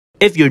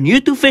If you're new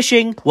to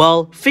fishing,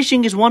 well,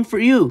 fishing is one for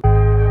you.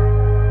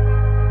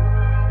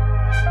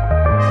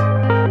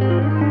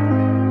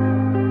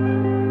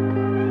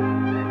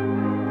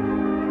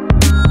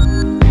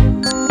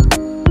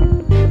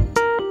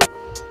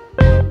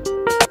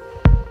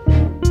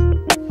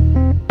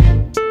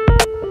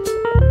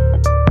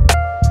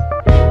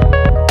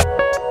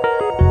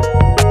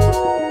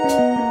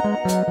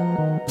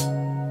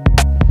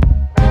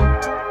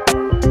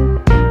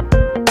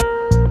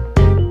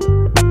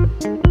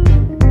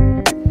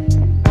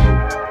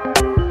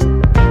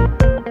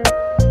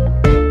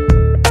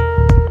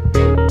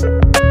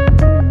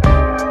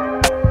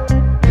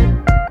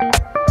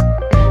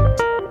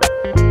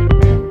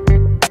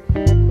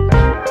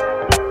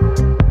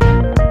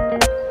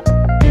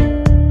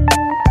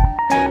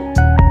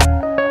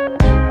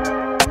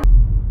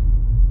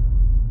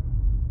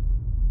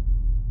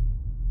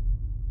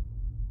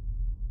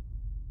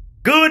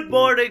 Good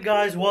morning,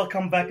 guys.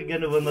 Welcome back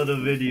again to another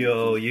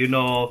video. You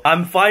know,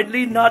 I'm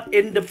finally not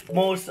in the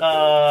most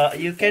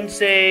you can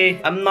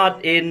say I'm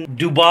not in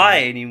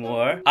Dubai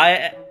anymore.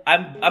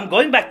 I'm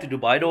going back to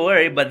Dubai, don't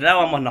worry, but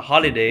now I'm on a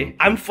holiday.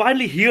 I'm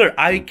finally here.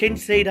 I can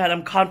say that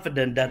I'm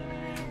confident that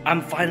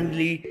I'm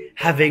finally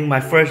having my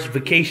first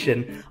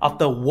vacation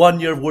after 1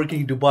 year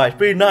working in Dubai. It's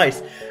pretty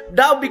nice.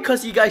 Now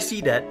because you guys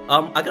see that,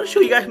 I gotta show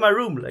you guys my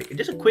room. Like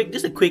just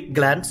a quick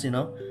glance, you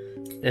know.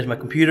 There's my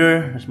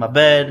computer, there's my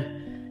bed.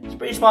 It's a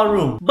pretty small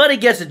room, but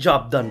it gets the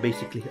job done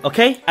basically.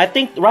 Okay, I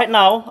think right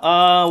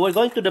now we're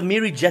going to the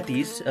Miri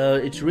jetties.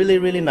 It's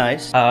really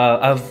nice.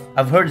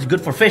 I've heard it's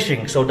good for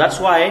fishing, so that's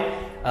why.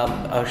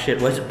 Oh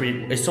shit, what's it?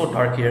 It's so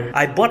dark here.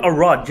 I bought a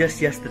rod just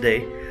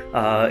yesterday.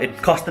 It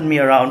costed me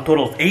around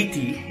total of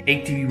 80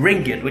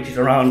 ringgit, which is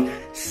around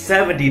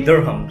 70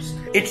 dirhams.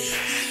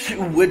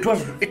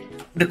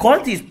 The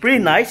quality is pretty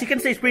nice. You can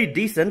say it's pretty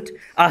decent.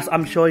 As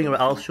I'm showing you,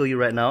 I'll show you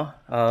right now.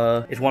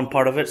 It's one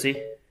part of it. See.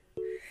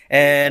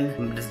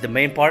 And this is the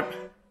main part,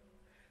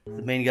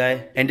 the main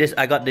guy. And this,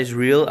 I got this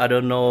reel. I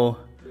don't know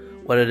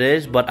what it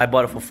is, but I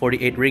bought it for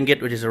 48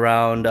 ringgit, which is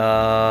around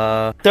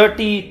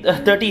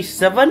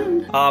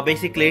 37.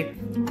 Basically,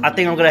 I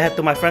think I'm gonna head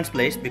to my friend's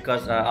place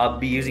because I'll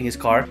be using his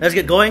car. Let's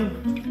get going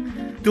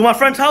to my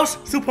friend's house.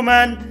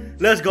 Superman,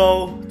 let's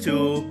go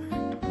to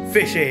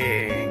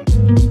fishing.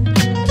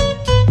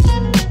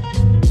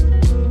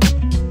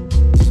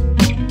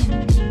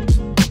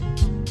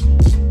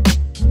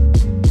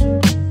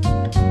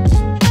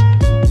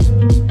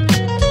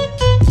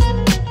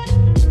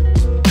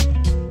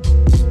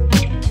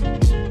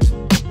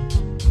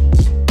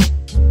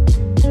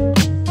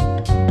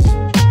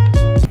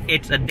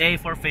 It's a day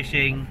for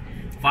fishing.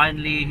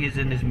 Finally, he's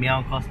in his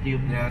meow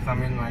costume. Yes,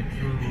 I'm in my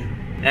true.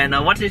 And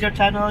what is your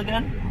channel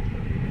again?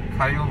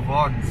 Kayo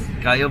Vods.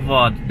 Kayo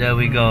Vod. There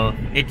we go.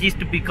 It used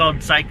to be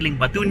called Cycling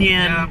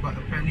Batunian. Yeah, but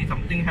apparently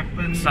something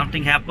happened.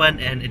 Something happened,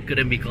 and it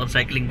couldn't be called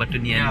Cycling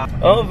Batunian. Yeah.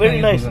 Oh,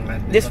 very nice.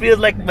 This feels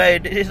like my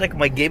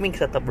gaming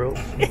setup, bro.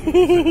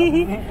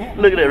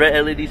 Look at that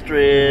red LED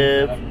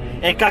strip.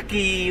 And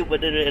kaki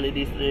with the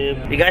LED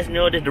strip. You guys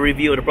know that the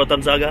review of the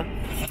Proton Saga.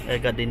 I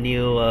got the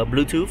new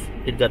Bluetooth.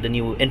 It got the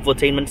new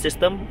infotainment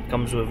system.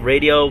 Comes with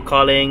radio,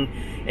 calling,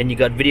 and you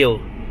got video.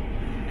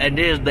 And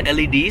this is the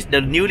LEDs, the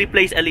newly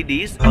placed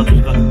LEDs.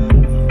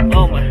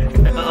 Oh my!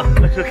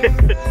 It's okay.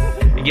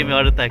 You give me a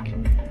heart attack.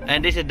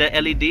 And this is the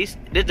LEDs.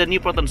 This is the new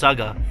Proton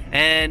Saga.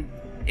 And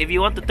if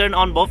you want to turn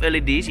on both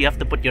LEDs, you have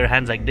to put your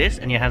hands like this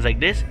and your hands like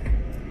this.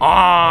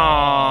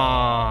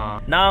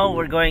 Now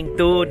we're going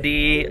to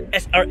the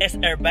SRS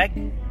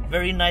airbag.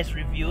 Very nice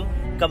review.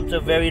 Comes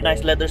with very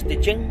nice leather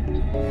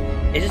stitching.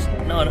 Is this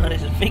no?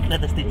 This is fake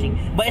leather stitching,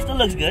 but it still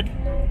looks good.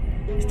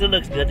 It still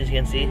looks good, as you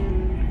can see.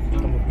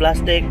 Comes with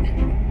plastic.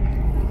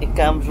 It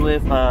comes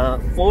with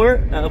four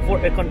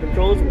aircon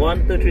controls.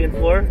 1, 2, 3, and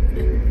 4.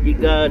 You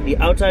got the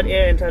outside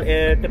air, inside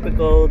air,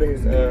 typical.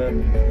 There's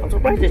I'm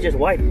surprised it's just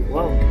white.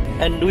 Wow.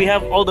 And we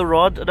have all the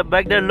rods at the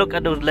back there. Look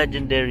at those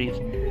legendaries.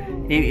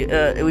 He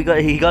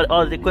got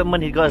all the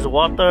equipment. He got his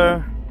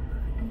water.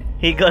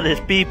 He got his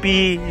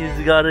PP.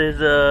 He's got his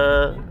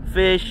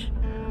fish.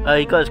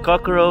 He got his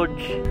cockroach.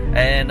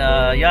 And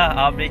yeah,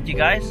 I'll update you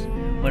guys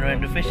when we're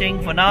into fishing.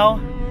 For now,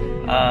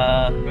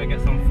 we're gonna get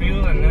some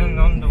fuel and then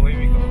on the way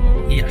we go.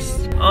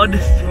 Yes. Oh,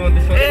 this one.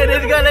 Hey,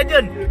 this guy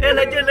legend. Hey,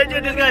 legend.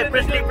 This guy.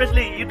 Presley.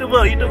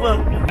 YouTuber.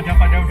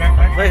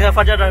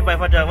 Fajar drive by.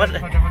 Fajar. What's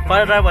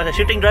Fajar drive by?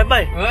 Shooting drive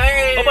by.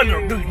 Open.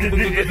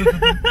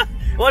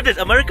 What is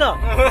America?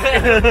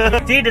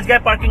 See this guy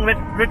parking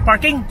red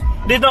parking.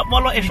 This not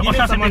follow is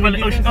OSHA safety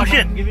violation. Oh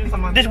shit!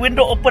 This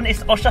window open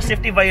is OSHA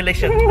safety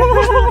violation.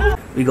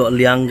 We got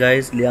Liang,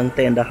 guys. Liang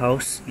Te in the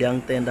house.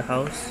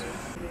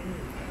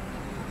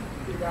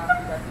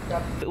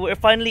 We're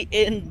finally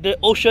in the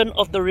ocean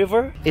of the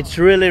river. It's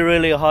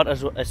really hot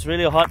as well. It's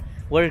really hot.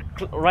 We're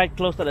right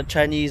close to the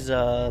Chinese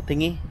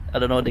thingy. I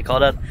don't know what they call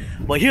that.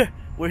 But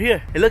we're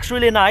here. It looks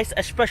really nice,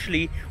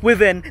 especially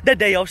within the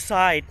day of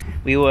sight.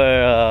 We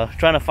were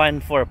trying to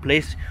find for a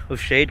place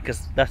with shade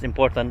because that's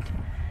important.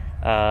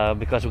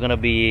 Because we're gonna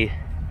be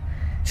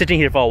sitting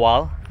here for a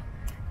while.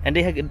 And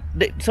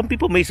some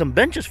people made some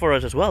benches for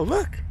us as well.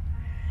 Look,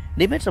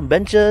 they made some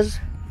benches.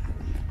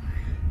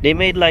 They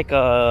made like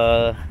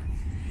a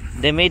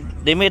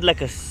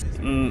like a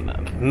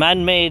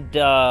man-made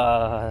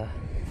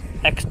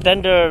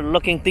extender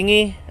looking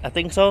thingy, I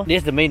think so.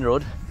 Here's the main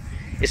road.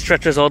 It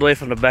stretches all the way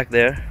from the back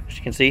there, as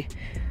you can see.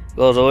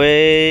 Goes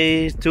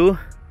away to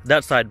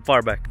that side,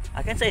 far back.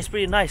 I can say it's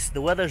pretty nice.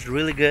 The weather's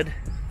really good.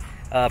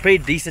 Pretty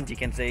decent, you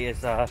can say.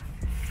 It's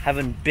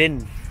haven't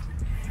been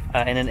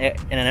in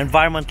an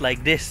environment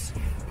like this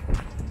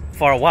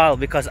for a while,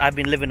 because I've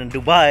been living in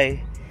Dubai,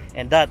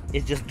 and that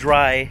is just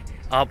dry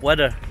up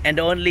weather, and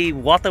the only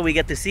water we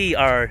get to see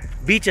are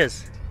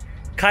beaches.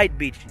 Kite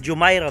Beach,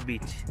 Jumeirah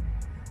Beach,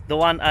 the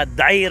one at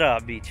Daira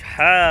Beach.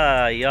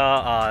 Ha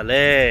ya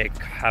Alek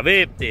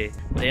Habibti.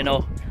 But you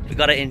know, we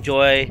gotta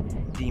enjoy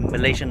the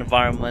Malaysian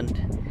environment,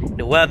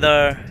 the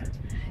weather,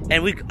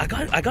 and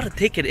I gotta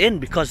take it in,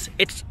 because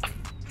it's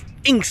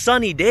a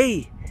sunny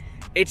day.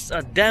 It's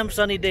a damn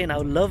sunny day, and I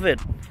love it.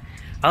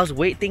 I was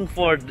waiting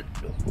for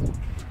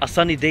a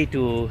sunny day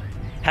to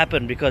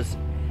happen, because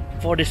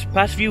for this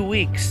past few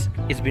weeks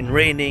it's been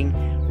raining.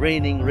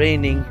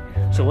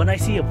 So when I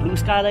see a blue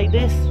sky like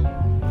this,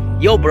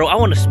 yo bro, I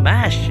want to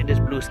smash this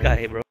blue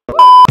sky, bro.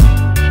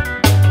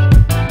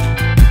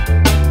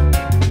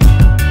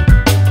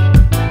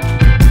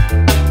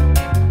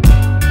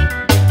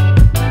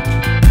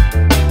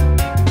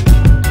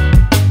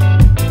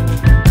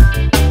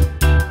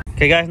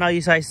 Okay guys, now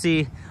you guys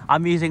see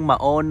I'm using my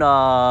own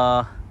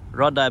rod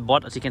that I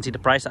bought. As you can see, the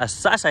price,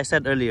 as I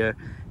said earlier,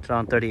 it's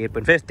around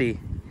 38.50.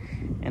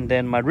 And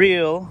then my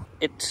reel,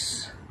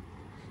 it's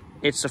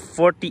a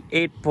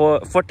 48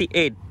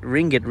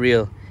 ringgit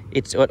reel.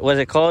 It's what was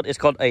it called? It's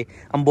called a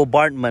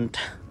bombardment.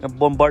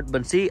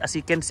 See, as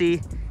you can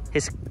see,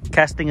 his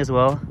casting as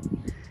well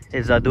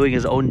is doing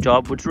his own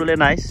job, which is really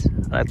nice.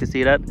 I like to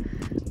see that.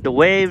 The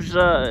waves,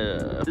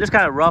 it's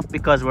kind of rough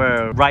because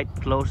we're right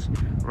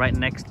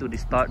next to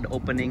the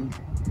opening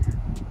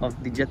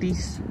of the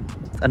jetties.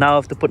 And now I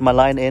have to put my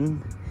line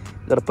in.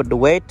 Gotta put the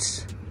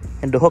weights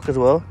and the hook as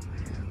well.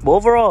 But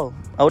overall,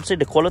 I would say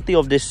the quality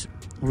of this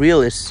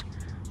reel is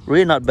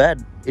really not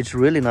bad. It's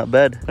really not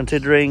bad,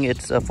 considering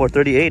it's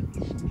 438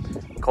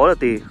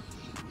 quality.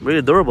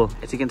 Really durable.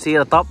 As you can see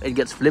at the top, it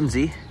gets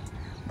flimsy,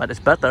 but it's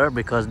better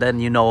because then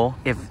you know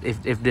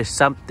if there's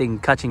something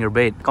catching your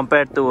bait.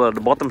 Compared to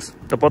the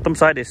bottom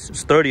side is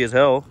sturdy as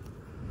hell.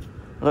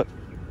 Look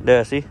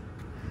there, see?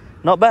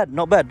 Not bad.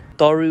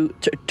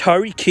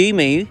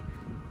 Tarikimi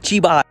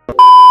Chiba.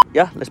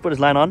 Yeah, let's put his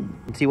line on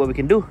and see what we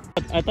can do.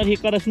 I thought he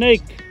caught a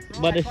snake,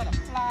 but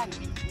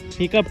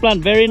he caught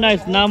plant. Very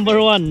nice. Number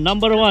one.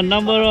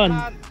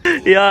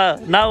 Yeah,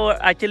 now we're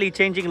actually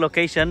changing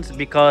locations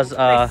because This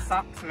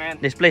sucks, man.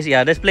 this place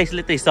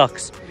literally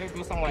sucks. Let's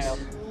go somewhere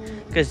else.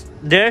 Because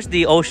there's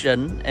the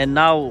ocean and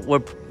now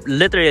we're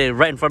literally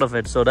right in front of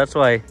it, so that's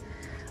why.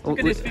 Look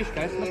at this fish,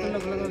 guys. Look.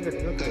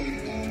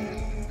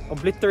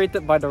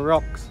 Obliterated by the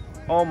rocks.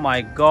 Oh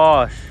my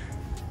gosh.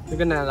 We're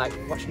gonna like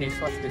watch this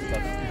stuff.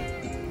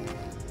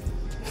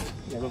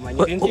 Never mind.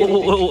 You didn't see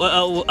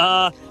anything.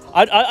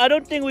 I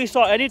don't think we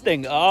saw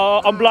anything.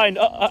 I'm blind.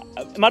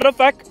 Matter of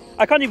fact,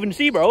 I can't even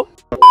see, bro.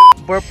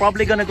 We're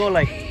probably gonna go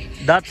like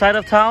that side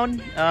of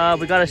town.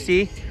 We gotta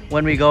see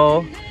when we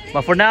go.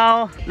 But for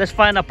now, let's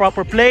find a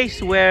proper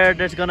place where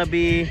there's gonna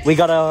be. We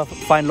gotta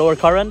find lower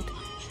current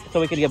so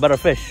we can get better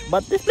fish.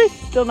 But this place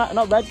is still not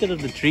bad because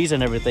of the trees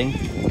and everything.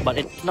 But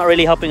it's not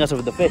really helping us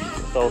with the fish.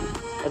 So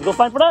let's go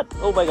find for that.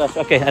 Oh my gosh.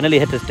 Okay, I nearly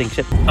hit this thing.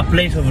 Shit. A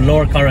place with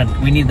lower current.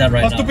 We need that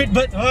right now. Stupid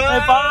bird. Hey,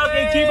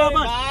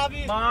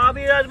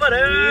 Bobby, that's what.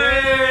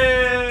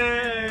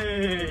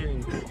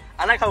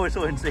 I like how we're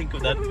so in sync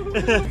with that.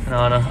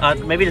 No.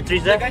 Maybe the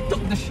trees there. The guy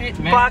took the shit,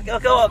 man. Fuck.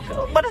 Okay,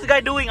 what is the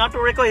guy doing? I want to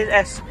record his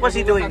ass. What's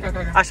he doing?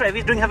 Okay. I swear, if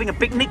he's having a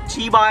picnic,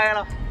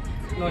 chiba.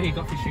 No, he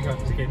got fishing out.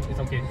 It's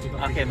okay.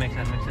 Okay, makes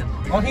sense.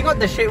 Oh, he got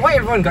the shit. Why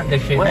everyone got the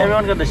shit? Why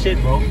everyone got the shit,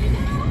 bro?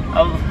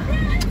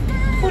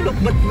 Oh look,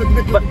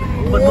 but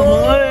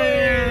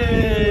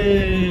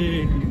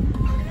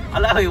I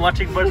like how you're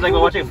watching birds like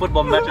we're watching a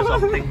football match or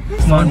something.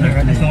 There's no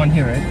one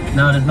here, right?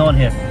 No, there's no one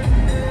here.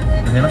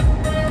 Okay, look.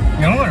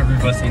 You don't want to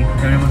reverse in.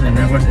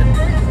 Reverse in.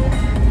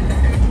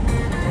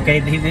 Okay,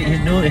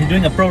 he's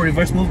doing a pro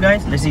reverse move,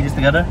 guys. Let's see this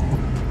together.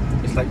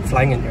 It's like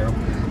flying an arrow.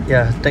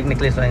 Yeah,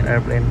 technically it's like an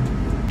airplane.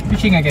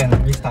 Fishing again.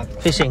 Restart.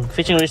 Fishing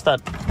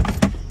restart.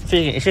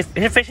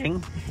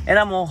 Fishing in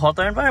a more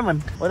hotter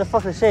environment. What the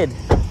fuck is shade?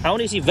 I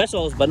only see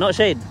vessels but not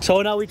shade.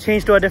 So now we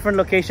changed to a different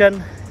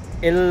location.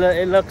 It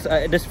looks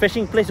this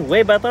fishing place is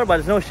way better, but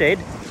there's no shade.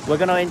 We're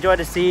gonna enjoy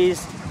the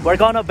seas. We're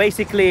gonna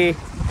basically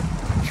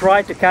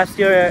try to cast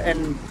here,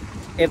 and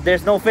if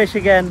there's no fish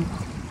again,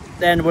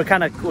 then we're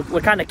kind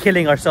of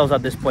killing ourselves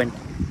at this point.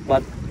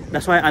 But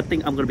that's why I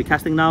think I'm gonna be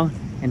casting now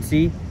and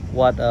see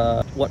what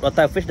type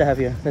of fish they have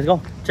here. Let's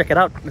go check it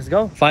out. Let's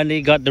go.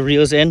 Finally got the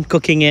reels in,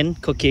 cooking. As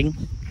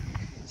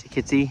you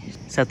can see,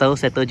 settle.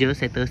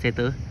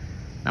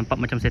 Nampak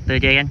macam settle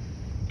je kan.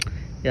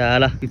 Yeah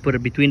lah, we put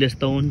it between the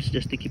stones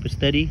just to keep it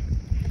steady.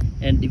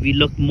 And if you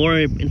look more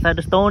inside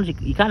the stones,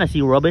 you kind of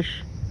see rubbish.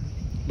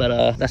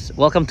 But that's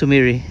welcome to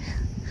Miri,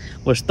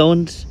 where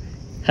stones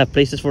have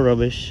places for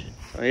rubbish.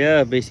 So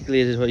yeah,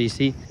 basically this is what you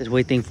see. Just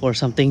waiting for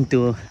something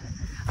to...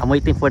 I'm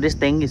waiting for this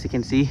thing, as you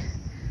can see,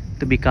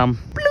 to become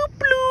bloop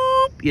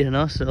bloop, you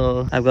know.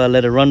 So I've got to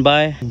let it run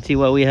by and see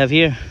what we have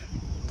here.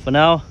 For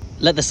now,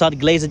 let the sun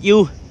glaze at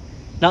you,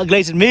 not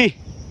glaze at me.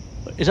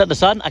 Is that the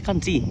sun? I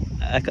can't see.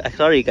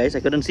 Sorry guys, I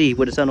couldn't see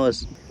where the sun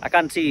was. I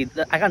can't see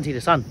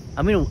the sun.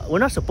 I mean, we're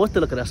not supposed to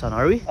look at the sun,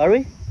 are we? Are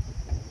we?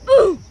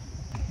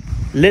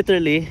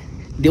 Literally,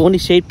 the only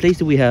shade place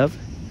that we have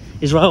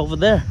is right over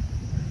there.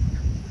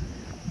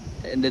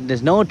 And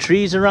there's no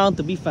trees around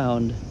to be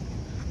found.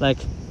 Like,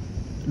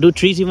 do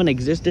trees even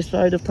exist this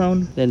side of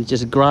town? Then it's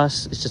just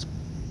grass. It's just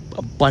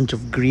a bunch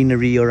of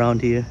greenery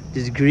around here.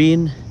 Just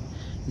green,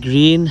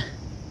 green,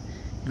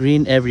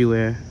 green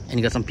everywhere. And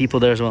you got some people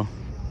there as well.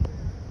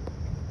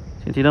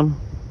 Can you see them?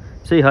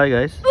 Say hi,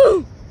 guys.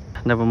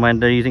 Never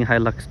mind, they're using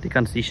Hilux. They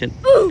can't see shit.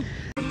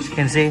 As you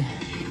can see,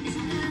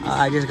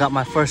 I just got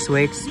my first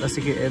weights.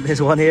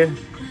 There's one here.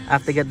 I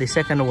have to get the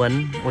second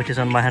one, which is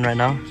on my hand right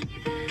now.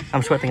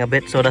 I'm sweating a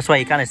bit, so that's why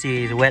you kind of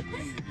see it's wet.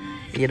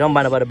 You don't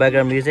mind about the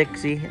background music.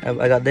 See,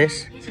 I got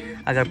this.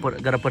 I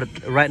gotta put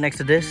it right next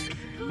to this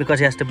because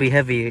it has to be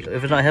heavy.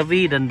 If it's not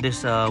heavy, then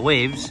this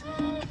waves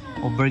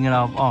will bring it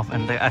off.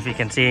 And as you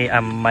can see,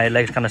 my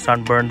legs kind of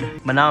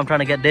sunburned. But now I'm trying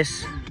to get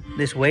this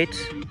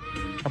weights.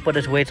 I put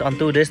this weights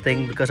onto this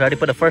thing because I already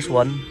put the first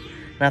one,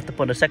 and I have to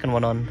put the second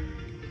one on.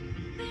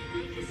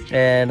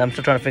 And I'm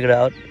still trying to figure it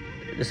out.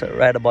 It's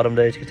right at the bottom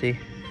there, as you can see.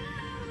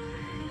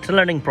 It's a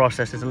learning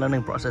process. It's a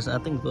learning process. I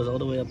think it goes all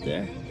the way up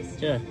there.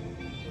 Yeah,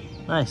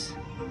 nice.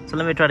 So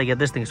let me try to get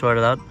this thing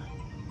sorted out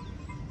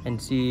and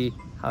see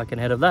how I can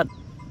head of that.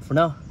 For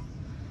now,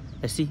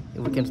 let's see if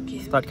we can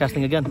start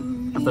casting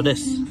again after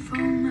this.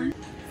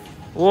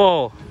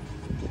 Whoa!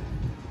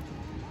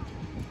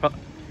 Oh,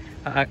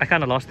 I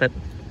kind of lost it.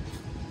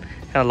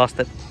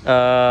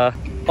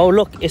 Oh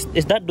look, is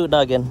that dude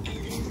again?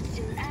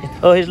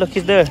 Oh, look,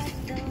 he's there.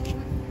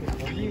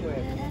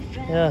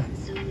 Yeah.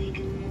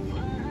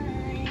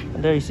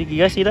 And there, you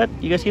guys see that?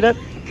 You guys see that?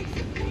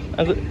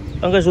 I'm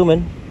gonna zoom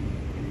in.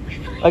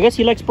 I guess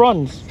he likes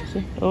prawns.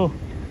 See? Oh.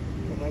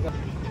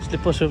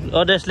 Slipper swim.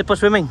 Oh, there's slipper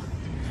swimming.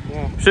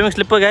 Yeah. Swimming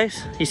slipper,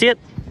 guys. You see it?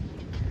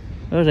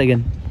 Where's it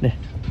again? There.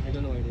 I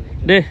don't know where it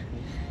is. There.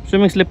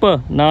 Swimming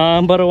slipper.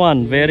 Number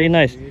one. Very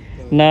nice.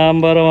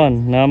 Number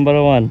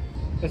one.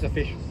 That's a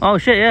fish. Oh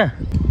shit, yeah.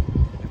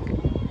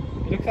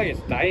 It looks like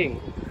it's dying.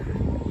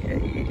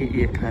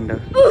 Yeah,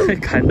 kinda.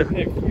 Kinda.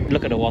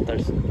 Look at the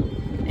waters.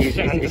 It's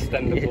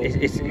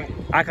understandable.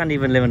 I can't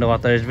even live in the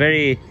water.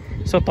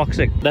 It's so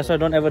toxic. That's why I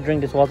don't ever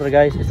drink this water,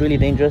 guys. It's really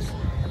dangerous.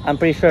 I'm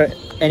pretty sure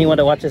anyone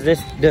that watches this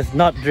does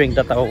not drink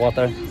that type of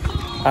water.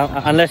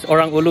 Unless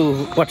Orang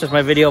Ulu watches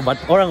my video, but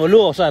Orang Ulu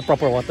also has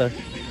proper water.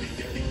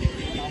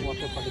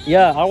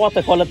 Yeah, our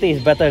water quality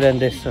is better than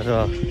this as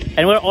well.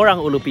 And we're Orang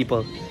Ulu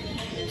people.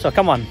 So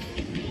come on.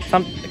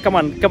 Come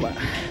on.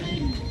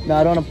 No,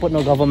 I don't want to put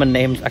no government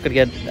names. I could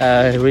get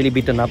really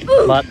beaten up.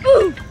 But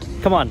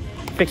come on.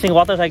 Fixing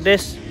waters like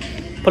this,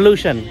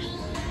 pollution.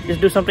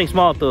 Just do something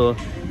small to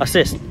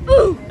assist.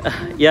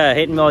 Yeah,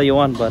 hate me all you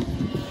want, but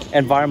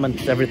environment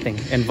is everything.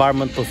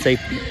 Environmental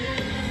safety.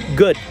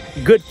 Good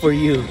for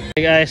you.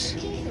 Hey guys,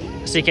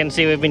 as you can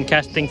see, we've been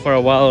casting for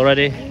a while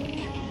already.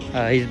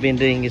 He's been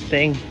doing his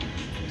thing.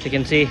 As you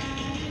can see,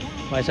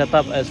 my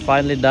setup is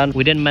finally done.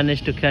 We didn't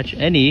manage to catch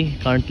any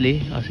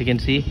currently, as you can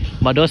see.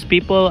 But those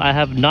people, I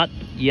have not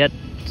yet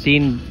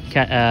seen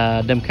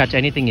them catch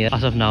anything yet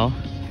as of now.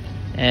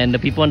 And the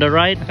people on the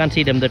right, I can't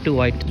see them, they're too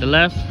white. The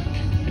left,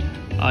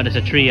 oh, there's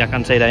a tree, I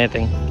can't say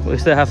anything. We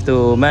still have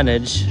to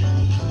manage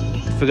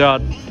to figure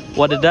out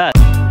what is that.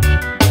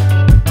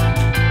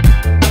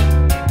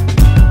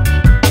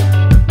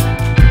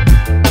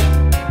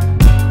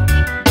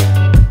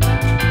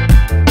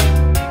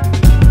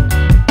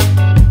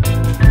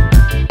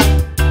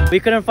 We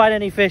couldn't find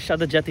any fish at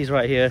the jetties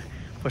right here.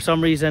 For some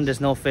reason,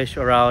 there's no fish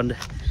around.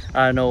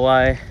 I don't know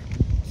why.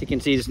 As you can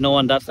see, there's no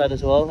one that side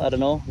as well. I don't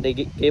know. They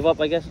gave up,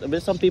 I guess.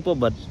 There's some people,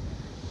 but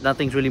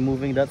nothing's really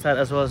moving that side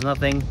as well as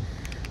nothing.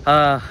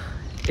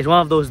 It's one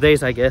of those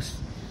days, I guess,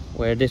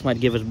 where this might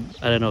give us,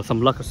 I don't know,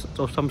 some luck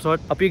of some sort.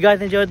 Hope you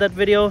guys enjoyed that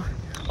video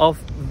of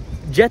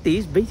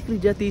jetties, basically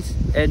jetties,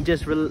 and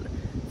just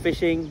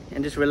fishing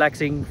and just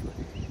relaxing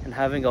and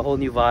having a whole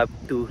new vibe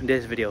to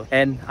this video.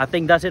 And I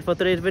think that's it for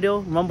today's video.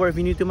 Remember, if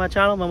you're new to my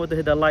channel, remember to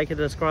hit that like, hit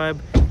the subscribe.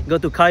 Go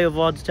to Kayo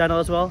Vod's channel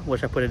as well,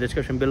 which I put in the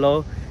description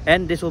below.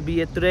 And this will be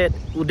it today.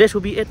 This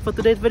will be it for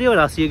today's video, and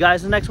I'll see you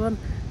guys in the next one.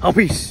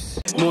 Peace.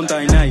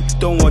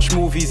 Don't watch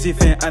movies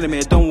if ain't anime.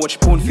 Don't watch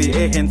porn for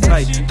it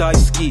hentai.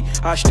 Daisuki,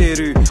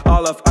 Ashiteru. I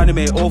love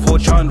anime over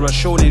genre.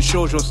 Shonen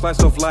shoujo,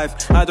 slice of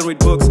life. I don't read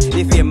books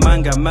if ain't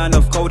manga. Man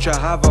of culture,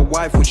 have a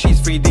wife when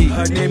she's 3D.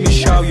 Her name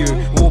is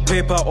Xiaoyu.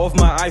 Wallpaper of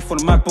my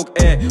iPhone, MacBook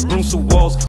Air. Rooms to walls.